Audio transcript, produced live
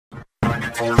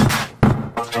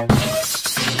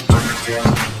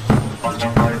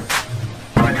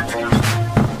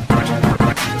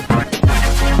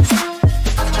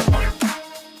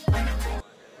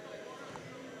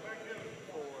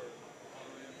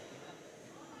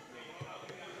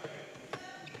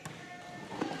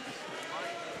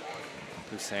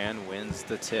LAUSANNE wins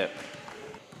the tip.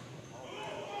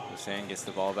 LAUSANNE gets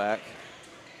the ball back.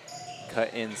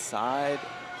 Cut inside.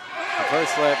 The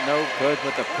first layup, no good,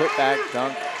 but the putback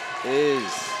dunk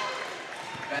is.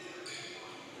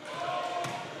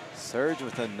 Serge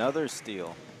with another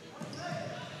steal.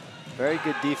 Very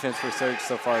good defense for Serge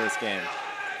so far this game.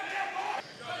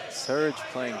 Serge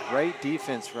playing great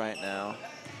defense right now.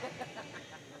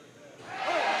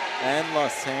 And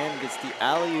LAUSANNE gets the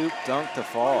alley-oop dunk to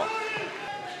fall.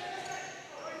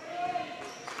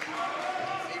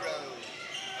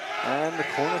 And the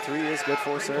corner three is good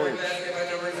for Serge. That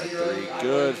three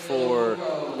good for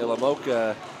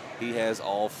Ilamoka. He has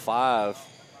all 5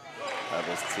 of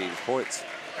his team's points.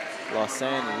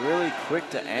 LAUSANNE really quick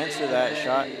to answer that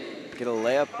shot, get a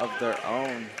layup of their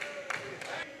own.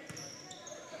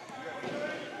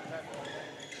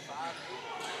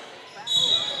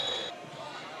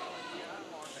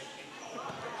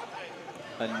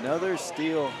 Another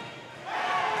steal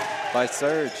by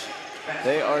Serge.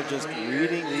 They are just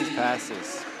reading these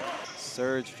passes.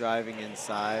 Serge driving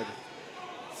inside.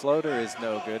 Floater is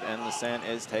no good, and LAUSANNE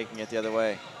is taking it the other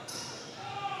way.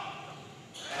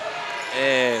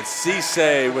 And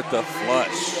Cisse with the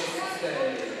flush.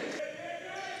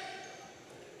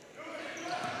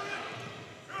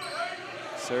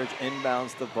 Serge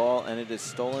inbounds the ball, and it is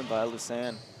stolen by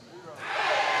LAUSANNE.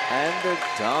 And the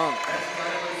dunk.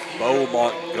 Bo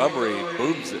Montgomery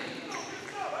booms it.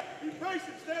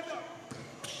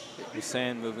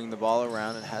 LAUSANNE moving the ball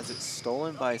around and has it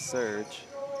stolen by Serge.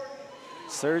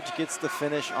 Serge gets the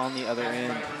finish on the other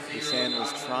end. LAUSANNE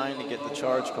was trying to get the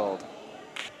charge called.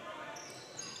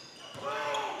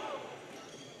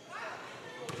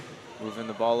 Moving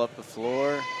the ball up the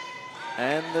floor.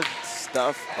 And the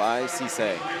stuff by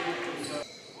Cisse.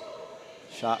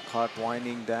 Shot clock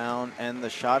winding down, and the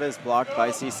shot is blocked by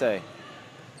Cisse.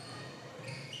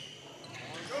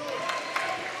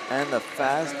 And the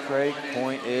fast break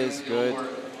point is good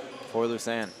for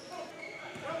LAUSANNE.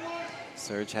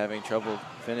 Serge having trouble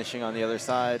finishing on the other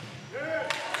side.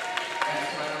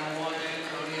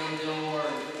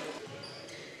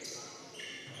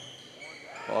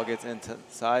 Ball gets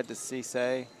inside to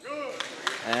Cisse.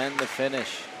 And the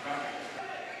finish.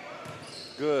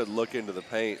 Good look into the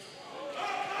paint.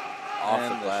 Off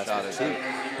And the glass shot with is 2.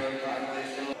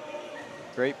 up.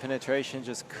 Great penetration,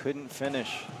 just couldn't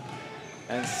finish.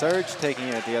 And Serge taking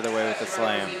it the other way with the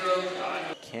slam.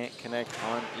 Can't connect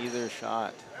on either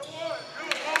shot.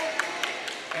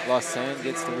 LAUSANNE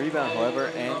gets the rebound, however,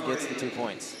 and gets the 2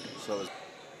 points. So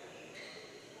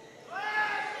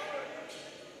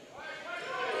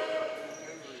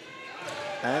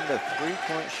and the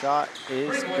 3-point shot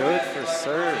is good for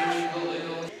Serge.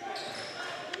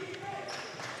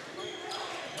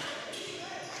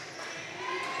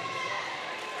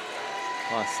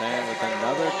 LAUSANNE with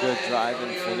another good drive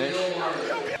and finish.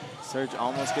 Serge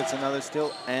almost gets another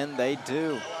steal, and they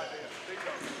do.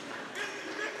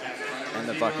 And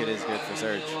the bucket is good for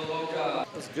Serge.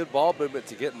 it was a good ball movement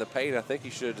to get in the paint. I think he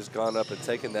should have just gone up and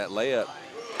taken that layup.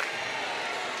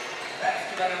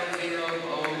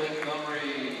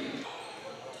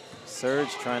 Serge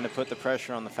trying to put the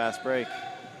pressure on the fast break.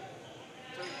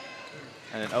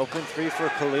 And an open 3 for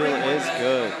Khalil is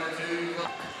good.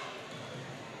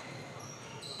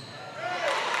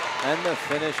 And the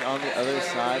finish on the other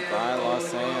side by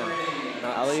LAUSANNE.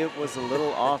 Alley-oop was a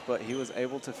little off, but he was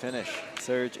able to finish.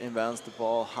 Serge inbounds the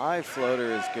ball. High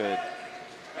floater is good.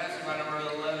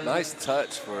 Nice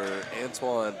touch for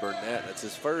Antoine Burnett. That's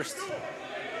his first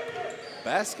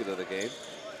basket of the game.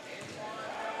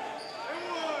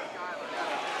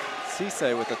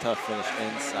 Cisse with a tough finish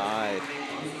inside.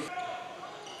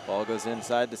 Ball goes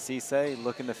inside to Cisse,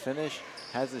 looking to finish.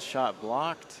 Has his shot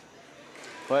blocked.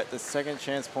 But the second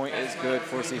chance point is good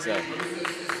for Cisse.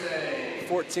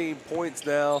 14 points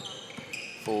now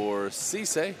for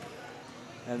Cisse.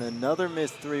 And another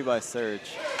missed 3 by Serge.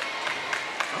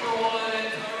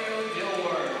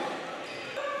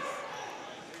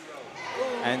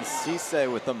 And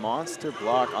Cisse with a monster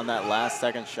block on that last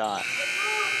second shot.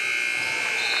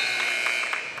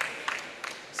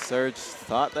 Serge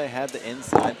thought they had the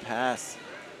inside pass,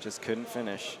 just couldn't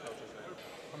finish.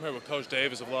 I'm here with Coach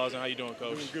Davis of LAUSANNE. How you doing,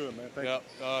 Coach? Doing good, man. Thank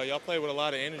you. Y'all played with a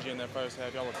lot of energy in that first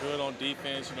half. Y'all were good on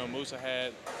defense. You know, Musa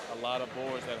had a lot of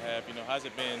boards that half. You know, how's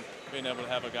it been being able to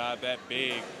have a guy that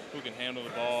big who can handle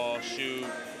the ball, shoot,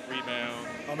 rebound?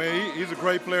 I mean, he's a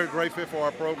great player, great fit for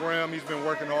our program. He's been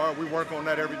working hard. We work on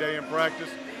that every day in practice,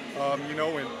 you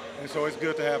know, and so it's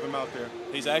good to have him out there.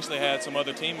 He's actually had some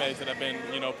other teammates that have been,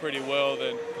 you know, pretty well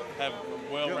that have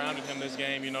well-rounded him this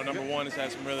game. You know, number one has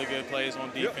had some really good plays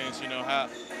on defense. You know,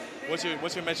 what's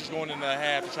your message going into the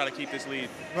half to try to keep this lead?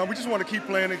 Well, we just want to keep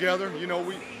playing together. You know,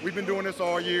 we've been doing this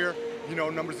all year. You know,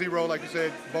 number 0, like you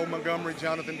said, Bo Montgomery,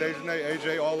 Jonathan Dejanay,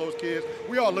 AJ, all those kids.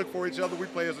 We all look for each other. We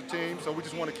play as a team, so we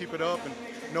just want to keep it up and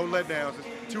no letdowns.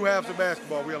 It's 2 halves of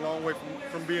basketball. We're a long way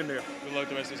from being there. Good luck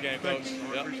the rest of this game, Coach. Thank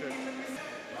you. Yep. Appreciate it.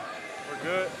 We're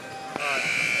good. All right.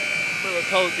 We're with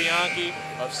Coach Bianchi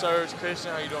of Surge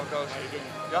Christian. How you doing, Coach? How you doing?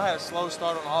 Y'all had a slow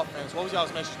start on offense. What was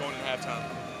y'all's message going into halftime?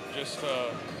 Just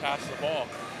pass the ball,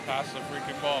 pass the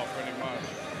freaking ball pretty much,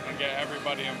 and get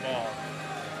everybody involved.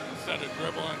 Instead of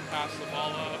dribbling, pass the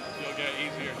ball up, you'll get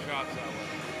easier shots that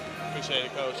way. Appreciate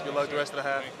it, Coach. Good luck the rest of the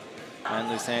half. And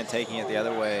LAUSANNE taking it the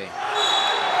other way.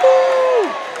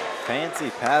 Fancy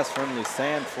pass from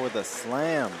LAUSANNE for the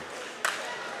slam.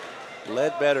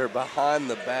 Ledbetter behind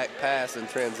the back pass in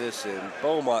transition.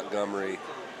 Bo Montgomery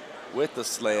with the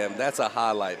slam. That's a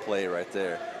highlight play right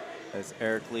there. As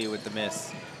Eric Lee with the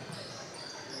miss.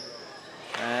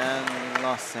 And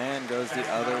LAUSANNE goes the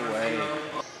other way.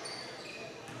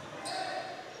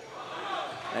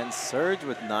 And Surge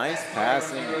with nice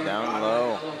passing down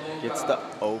low. Gets the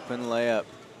open layup.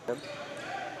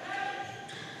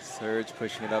 Surge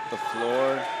pushing it up the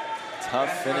floor.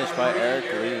 Tough finish by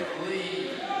Eric Lee.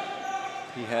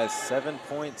 He has 7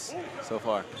 points so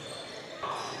far.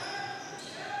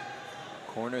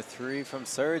 Corner 3 from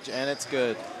Surge, and it's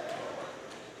good.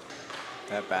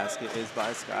 That basket is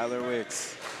by Skylar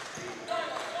Wicks.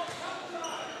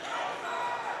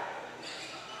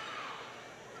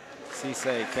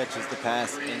 Cisse catches the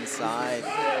pass inside,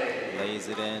 lays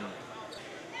it in.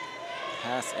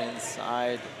 Pass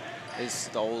inside is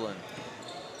stolen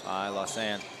by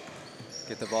LAUSANNE.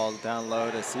 Get the ball down low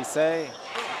to Cisse.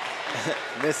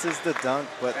 Misses the dunk,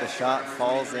 but the shot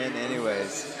falls in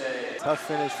anyways. Tough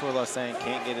finish for LAUSANNE,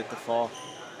 can't get it to fall.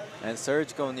 And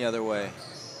Surge going the other way.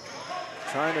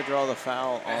 Trying to draw the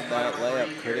foul on that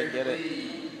layup, couldn't get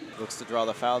it. Looks to draw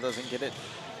the foul, doesn't get it.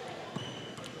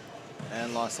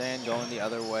 And LAUSANNE going the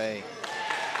other way.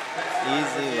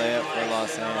 Easy layup for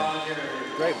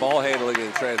LAUSANNE. Great ball handling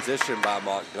in transition by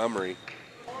Montgomery.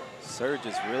 Surge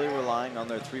is really relying on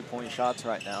their 3-point shots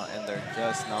right now, and they're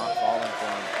just not falling for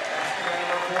them.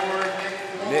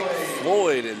 Nick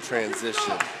Floyd in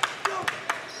transition.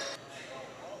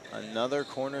 Another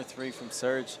corner 3 from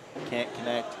Surge, can't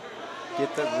connect.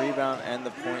 Get the rebound, and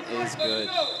the point is good.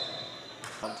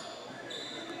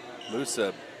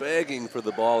 Musa begging for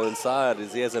the ball inside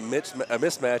as he has a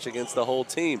mismatch against the whole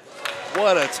team.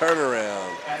 What a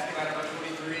turnaround.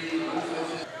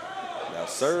 Now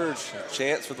Surge,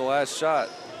 chance for the last shot.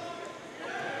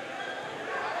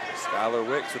 Skylar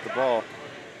Wicks with the ball.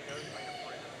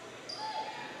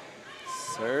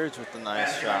 Surge with the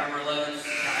nice shot.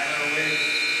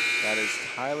 That is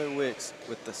Tyler Wicks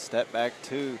with the step back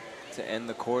 2 to end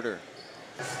the quarter.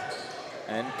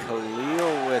 And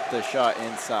Khalil with the shot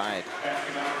inside.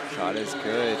 Shot is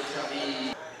good.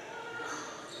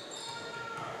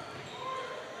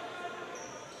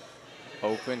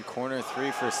 Open corner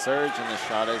 3 for Surge, and the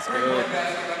shot is good.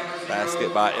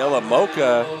 Basket by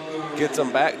Ilamoka gets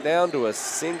them back down to a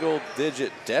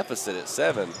single-digit deficit at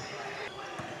 7.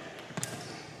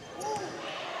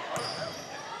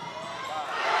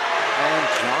 And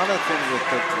Jonathan with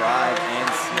the drive and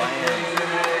slam.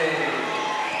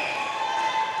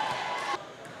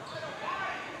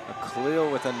 Khalil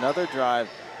with another drive.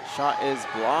 Shot is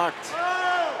blocked.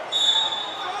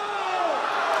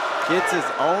 Gets his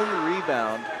own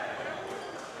rebound.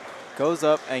 Goes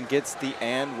up and gets the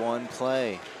and-one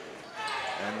play.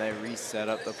 And they reset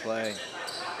up the play.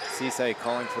 Cisse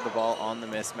calling for the ball on the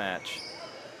mismatch.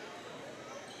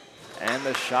 And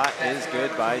the shot is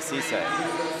good by Cisse.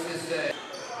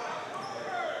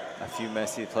 A few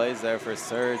messy plays there for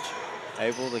Surge.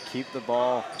 Able to keep the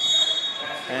ball.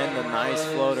 And the nice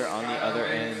floater on the other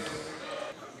end.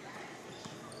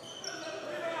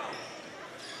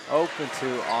 Open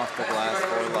 2 off the glass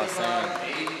for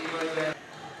LAUSANNE.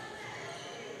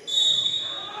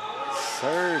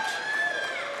 Surge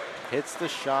hits the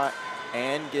shot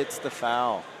and gets the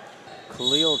foul.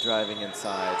 Khalil driving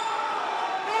inside.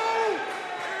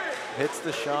 Hits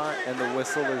the shot and the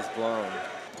whistle is blown.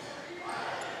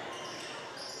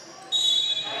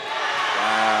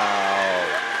 Wow.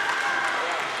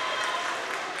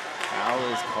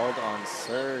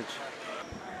 Surge.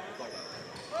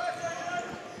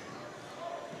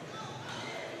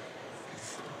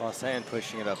 LAUSANNE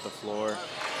pushing it up the floor,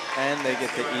 and they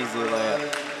get the easy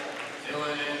layup.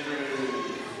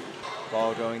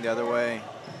 Ball going the other way.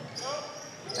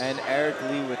 And Eric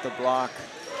Lee with the block,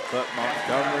 but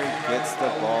Montgomery gets the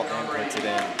ball and puts it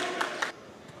in.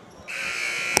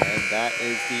 And that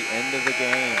is the end of the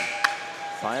game.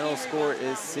 Final score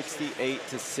is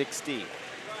 68-60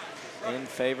 in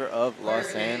favor of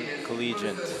Lausanne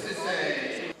Collegiate.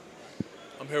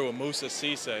 I'm here with Musa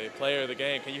Cisse, player of the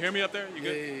game. Can you hear me up there? You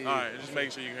good? Yeah. All right, just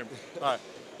making sure you can hear me. All right,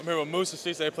 I'm here with Musa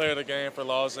Cisse, player of the game for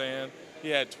Lausanne. He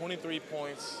had 23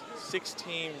 points,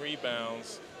 16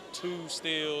 rebounds, 2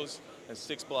 steals, and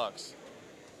 6 blocks.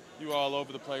 You were all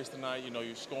over the place tonight. You know,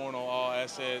 you're scoring on all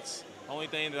assets. Only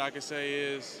thing that I can say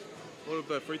is, what was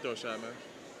that free throw shot, man?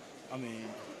 I mean,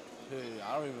 hey,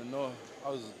 I don't even know. I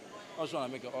was trying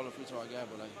to make all the free throw I got,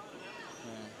 but like,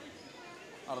 man,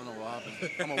 I don't know what happened.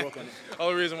 I'm gonna work on it. The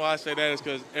only reason why I say that is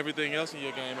because everything else in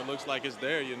your game, it looks like it's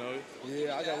there, you know.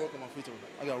 Yeah, I gotta work on my free throw.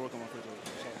 So.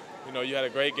 You know, you had a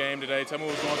great game today. Tell me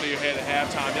what was going through your head at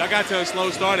halftime. Y'all got to a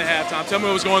slow start at halftime. Tell me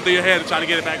what was going through your head to try to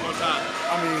get it back on top.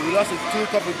 I mean, we lost a 2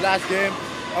 couple last game.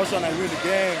 I was trying to win the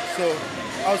game, so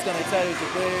I was kind of excited to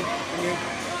play. I mean,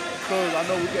 because I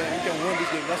know we can win this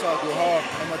game. That's why I go hard,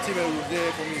 and my teammate was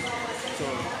there for me. So,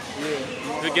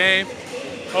 yeah. Good game.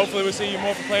 Hopefully we'll see you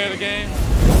more for player of the game.